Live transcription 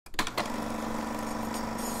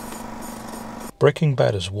Breaking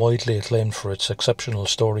Bad is widely acclaimed for its exceptional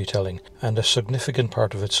storytelling, and a significant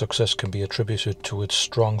part of its success can be attributed to its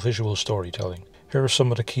strong visual storytelling. Here are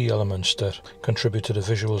some of the key elements that contribute to the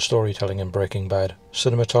visual storytelling in Breaking Bad.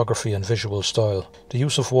 Cinematography and visual style. The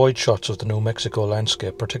use of wide shots of the New Mexico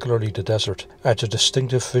landscape, particularly the desert, adds a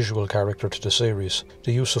distinctive visual character to the series.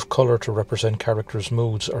 The use of colour to represent characters'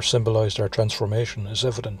 moods or symbolise their transformation is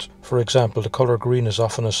evident. For example, the colour green is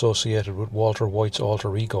often associated with Walter White's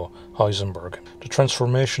alter ego, Heisenberg. The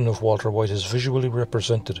transformation of Walter White is visually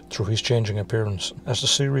represented through his changing appearance. As the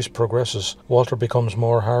series progresses, Walter becomes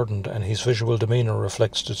more hardened and his visual demeanour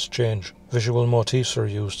reflects its change. Visual motifs are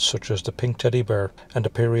used, such as the pink teddy bear and the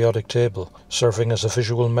periodic table, serving as a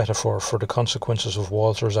visual metaphor for the consequences of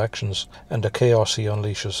Walter's actions and the chaos he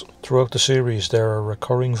unleashes. Throughout the series, there are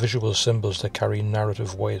recurring visual symbols that carry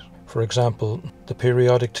narrative weight. For example, the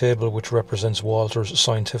periodic table, which represents Walter's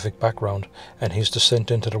scientific background and his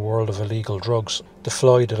descent into the world of illegal drugs. The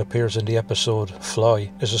fly that appears in the episode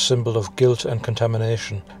Fly is a symbol of guilt and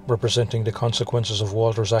contamination, representing the consequences of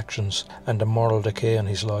Walter's actions and the moral decay in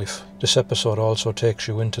his life. This episode also takes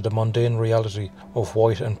you into the mundane reality of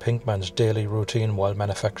White and Pinkman's daily routine while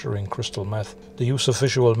manufacturing crystal meth. The use of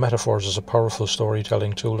visual metaphors is a powerful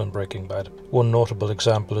storytelling tool in Breaking Bad. One notable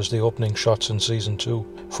example is the opening shots in Season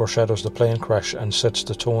 2, foreshadows the plane crash and sets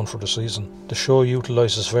the tone for the season. The show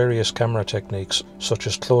utilises various camera techniques, such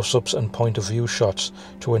as close-ups and point-of-view shots,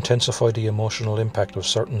 to intensify the emotional impact of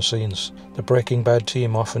certain scenes. The Breaking Bad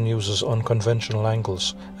team often uses unconventional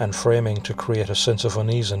angles and framing to create a sense of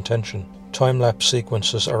unease and tension. Time-lapse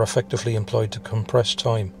sequences are effectively employed to compress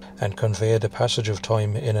time and convey the passage of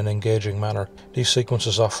time in an engaging manner. These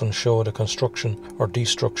sequences often show the construction or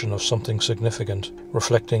destruction of something significant,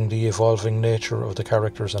 reflecting the evolving nature of the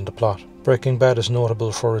characters and the plot. Breaking Bad is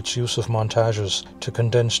notable for its use of montages to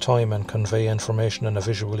condense time and convey information in a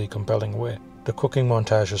visually compelling way. The cooking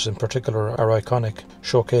montages in particular are iconic,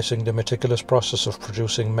 showcasing the meticulous process of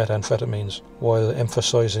producing methamphetamines, while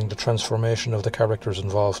emphasizing the transformation of the characters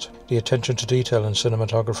involved. The attention to detail in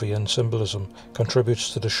cinematography and symbolism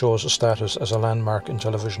contributes to the show's status as a landmark in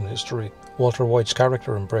television history. Walter White's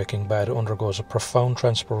character in Breaking Bad undergoes a profound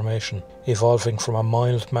transformation, evolving from a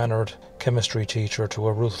mild-mannered chemistry teacher to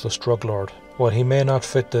a ruthless drug lord. While he may not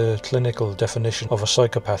fit the clinical definition of a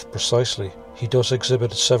psychopath precisely, he does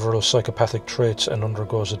exhibit several psychopathic traits and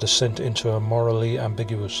undergoes a descent into a morally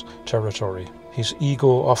ambiguous territory. His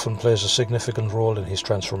ego often plays a significant role in his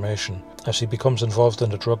transformation. As he becomes involved in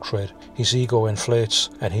the drug trade, his ego inflates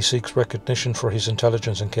and he seeks recognition for his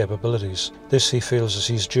intelligence and capabilities. This he feels is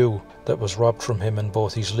his due that was robbed from him in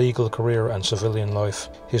both his legal career and civilian life.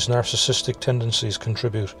 His narcissistic tendencies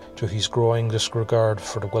contribute to his growing disregard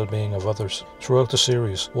for the well-being of others. Throughout the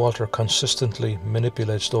series, Walter consistently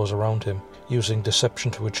manipulates those around him, using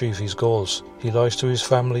deception to achieve his goals. He lies to his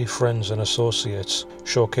family, friends and associates,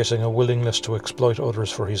 showcasing a willingness to exploit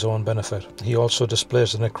others for his own benefit. He also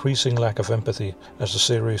displays an increasing lack of empathy as the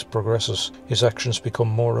series progresses. His actions become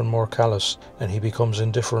more and more callous, and he becomes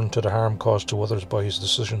indifferent to the harm caused to others by his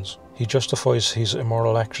decisions. He justifies his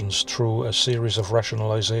immoral actions through a series of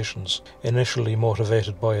rationalizations, initially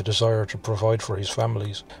motivated by a desire to provide for his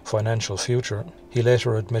family's financial future. He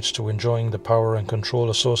later admits to enjoying the power and control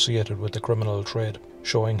associated with the criminal trade,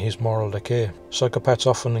 showing his moral decay. Psychopaths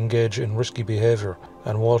often engage in risky behavior,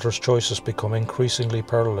 and Walter's choices become increasingly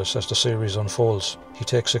perilous as the series unfolds. He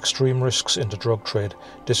takes extreme risks in the drug trade,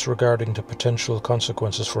 disregarding the potential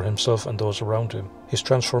consequences for himself and those around him. His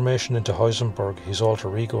transformation into Heisenberg, his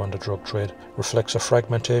alter ego in the drug trade, reflects a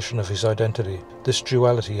fragmentation of his identity. This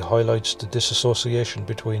duality highlights the disassociation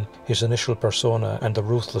between his initial persona and the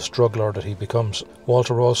ruthless drug lord that he becomes.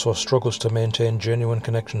 Walter also struggles to maintain genuine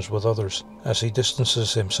connections with others. As he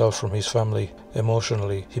distances himself from his family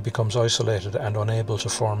emotionally, he becomes isolated and unable to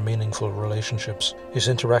form meaningful relationships. His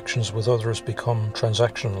interactions with others become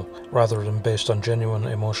transactional rather than based on genuine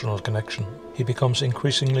emotional connection. He becomes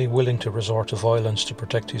increasingly willing to resort to violence to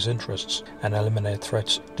protect his interests and eliminate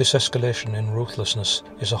threats. This escalation in ruthlessness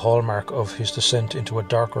is a hallmark of his descent into a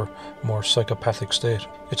darker, more psychopathic state.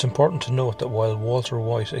 It's important to note that while Walter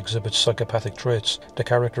White exhibits psychopathic traits, the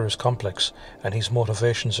character is complex and his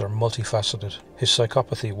motivations are multifaceted. His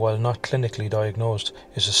psychopathy, while not clinically diagnosed,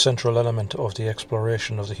 is a central element of the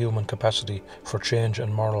exploration of the human capacity for change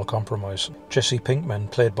and moral compromise. Jesse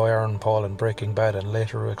Pinkman, played by Aaron Paul in Breaking Bad and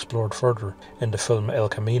later explored further in the film El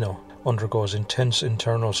Camino, undergoes intense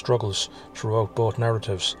internal struggles throughout both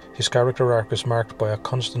narratives. His character arc is marked by a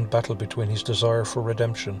constant battle between his desire for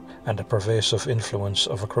redemption and the pervasive influence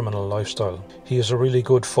of a criminal lifestyle. He is a really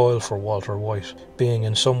good foil for Walter White, being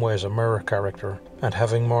in some ways a mirror character, and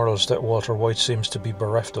having morals that Walter White seems to be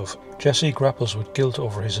bereft of. Jesse grapples with guilt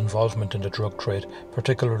over his involvement in the drug trade,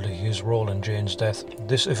 particularly his role in Jane's death.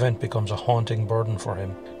 This event becomes a haunting burden for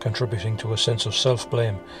him, contributing to a sense of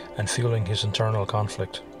self-blame and fueling his internal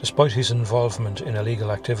conflict. Despite his involvement in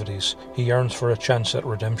illegal activities, he yearns for a chance at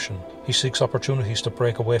redemption. He seeks opportunities to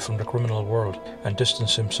break away from the criminal world and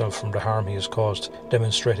distance himself from the harm he has caused,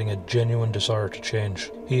 demonstrating a genuine desire to change.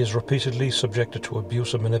 He is repeatedly subjected to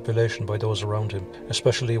abuse and manipulation by those around him,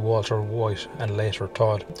 especially Walter White and later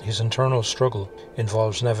Todd. His internal struggle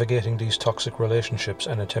involves navigating these toxic relationships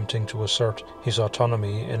and attempting to assert his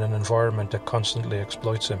autonomy in an environment that constantly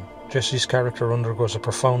exploits him. Jesse's character undergoes a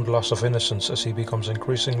profound loss of innocence as he becomes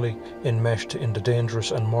increasingly enmeshed in the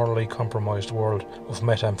dangerous and morally compromised world of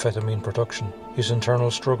methamphetamine production. His internal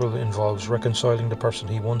struggle involves reconciling the person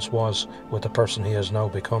he once was with the person he has now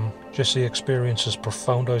become. Jesse experiences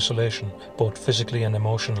profound isolation, both physically and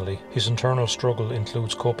emotionally. His internal struggle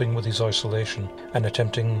includes coping with his isolation and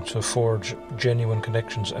attempting to forge genuine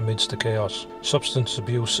connections amidst the chaos. Substance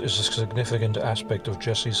abuse is a significant aspect of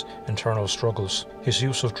Jesse's internal struggles. His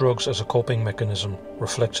use of drugs as a coping mechanism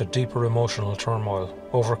reflects a deeper emotional turmoil.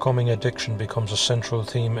 Overcoming addiction becomes a central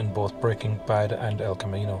theme in both Breaking Bad and El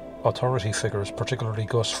Camino. Authority figures, particularly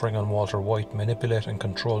Gus Fring and Walter White, manipulate and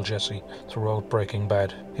control Jesse throughout Breaking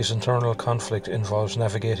Bad. His internal conflict involves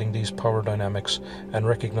navigating these power dynamics and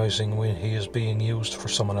recognizing when he is being used for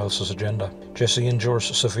someone else's agenda. Jesse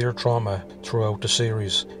endures severe trauma throughout the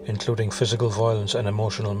series, including physical violence and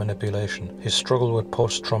emotional manipulation. His struggle with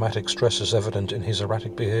post-traumatic stress is evident in his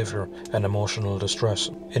erratic behavior and emotional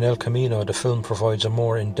distress. In El Camino, the film provides a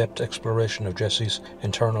more in-depth exploration of Jesse's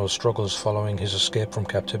internal struggles following his escape from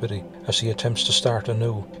captivity. As he attempts to start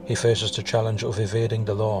anew, he faces the challenge of evading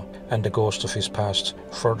the law and the ghost of his past,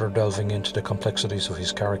 further delving into the complexities of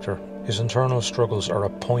his character. His internal struggles are a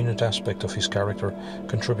poignant aspect of his character,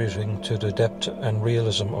 contributing to the depth and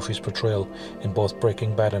realism of his portrayal in both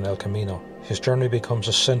Breaking Bad and El Camino. His journey becomes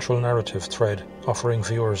a central narrative thread, offering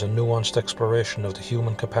viewers a nuanced exploration of the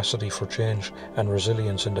human capacity for change and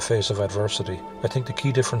resilience in the face of adversity. I think the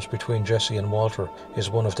key difference between Jesse and Walter is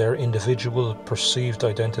one of their individual perceived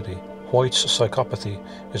identity. White's psychopathy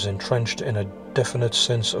is entrenched in a definite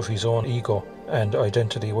sense of his own ego and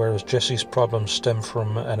identity, whereas Jesse's problems stem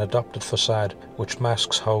from an adopted facade which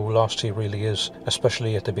masks how lost he really is,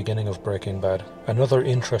 especially at the beginning of Breaking Bad. Another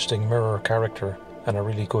interesting mirror character and a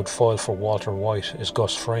really good foil for Walter White is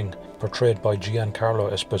Gus Fring, portrayed by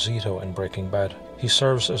Giancarlo Esposito in Breaking Bad. He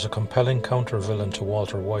serves as a compelling counter-villain to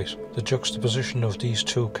Walter White. The juxtaposition of these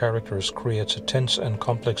two characters creates a tense and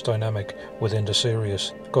complex dynamic within the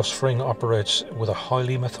series. Gus Fring operates with a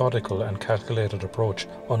highly methodical and calculated approach,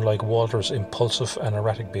 unlike Walter's impulsive and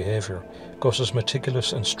erratic behavior. Gus is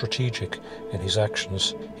meticulous and strategic in his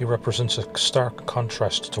actions. He represents a stark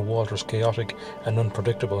contrast to Walter's chaotic and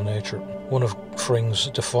unpredictable nature. One of Fring's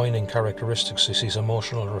defining characteristics is his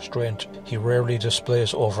emotional restraint. He rarely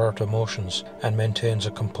displays overt emotions and maintains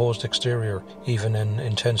a composed exterior even in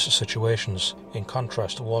intense situations. In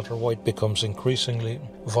contrast, Walter White becomes increasingly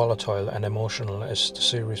volatile and emotional as the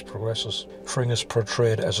series progresses. Fring is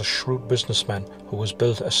portrayed as a shrewd businessman who has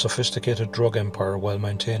built a sophisticated drug empire while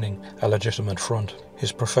maintaining a legitimate front.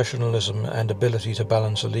 His professionalism and ability to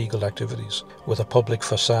balance illegal activities with a public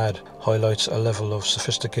facade highlights a level of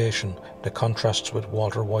sophistication that contrasts with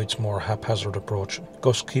Walter White's more haphazard approach.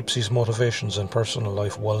 Gus keeps his motivations and personal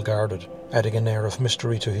life well guarded, adding an air of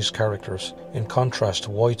mystery to his characters. In contrast,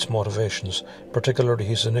 White's motivations, particularly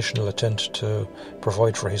his initial attempt to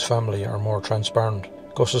provide for his family, are more transparent.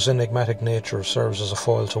 Gus's enigmatic nature serves as a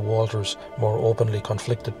foil to Walter's more openly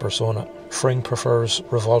conflicted persona. Fring prefers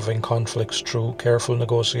resolving conflicts through careful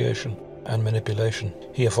negotiation and manipulation.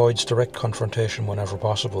 He avoids direct confrontation whenever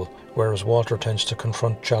possible, whereas Walter tends to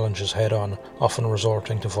confront challenges head-on, often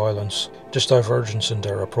resorting to violence. This divergence in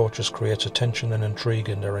their approaches creates a tension and intrigue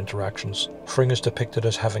in their interactions. Fring is depicted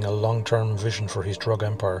as having a long-term vision for his drug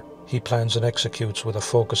empire. He plans and executes with a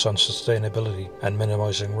focus on sustainability and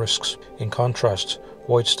minimizing risks. In contrast,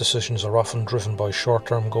 White's decisions are often driven by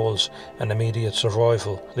short-term goals and immediate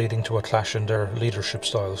survival, leading to a clash in their leadership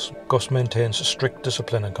styles. Gus maintains strict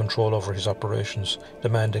discipline and control over his operations,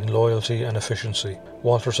 demanding loyalty and efficiency,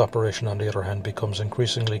 Walter's operation, on the other hand, becomes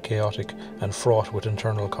increasingly chaotic and fraught with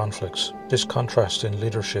internal conflicts. This contrast in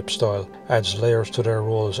leadership style adds layers to their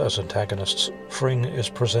roles as antagonists. Fring is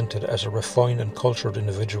presented as a refined and cultured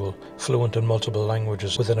individual, fluent in multiple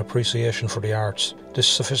languages with an appreciation for the arts. This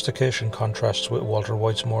sophistication contrasts with Walter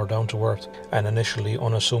White's more down-to-earth and initially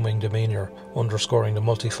unassuming demeanour, underscoring the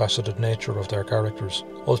multifaceted nature of their characters.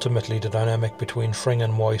 Ultimately, the dynamic between Fring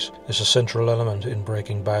and White is a central element in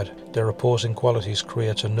Breaking Bad. Their opposing qualities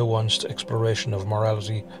creates a nuanced exploration of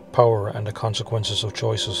morality, power and the consequences of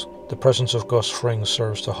choices. The presence of Gus Fring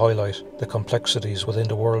serves to highlight the complexities within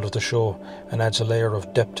the world of the show and adds a layer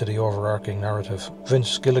of depth to the overarching narrative.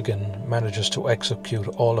 Vince Gilligan manages to execute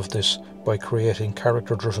all of this by creating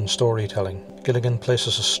character-driven storytelling. Gilligan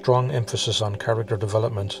places a strong emphasis on character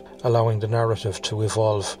development, allowing the narrative to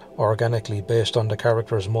evolve organically based on the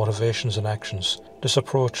character's motivations and actions. This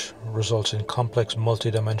approach results in complex,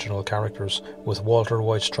 multidimensional characters, with Walter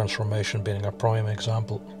White's transformation being a prime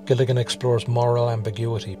example. Gilligan explores moral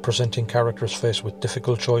ambiguity, presenting characters faced with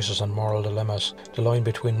difficult choices and moral dilemmas. The line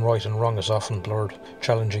between right and wrong is often blurred,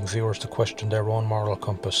 challenging viewers to question their own moral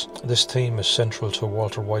compass. This theme is central to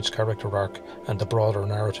Walter White's character arc and the broader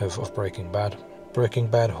narrative of Breaking Bad. Breaking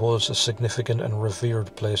Bad holds a significant and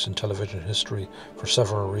revered place in television history for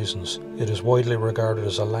several reasons. It is widely regarded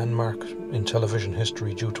as a landmark in television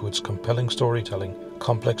history due to its compelling storytelling,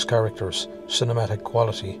 complex characters, cinematic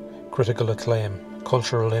quality, critical acclaim,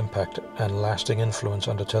 cultural impact and lasting influence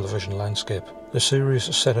on the television landscape. The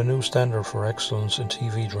series set a new standard for excellence in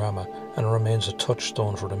TV drama and remains a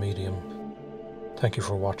touchstone for the medium. Thank you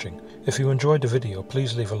for watching. If you enjoyed the video,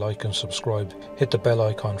 please leave a like and subscribe. Hit the bell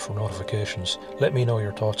icon for notifications. Let me know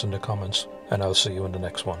your thoughts in the comments, and I'll see you in the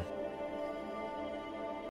next one.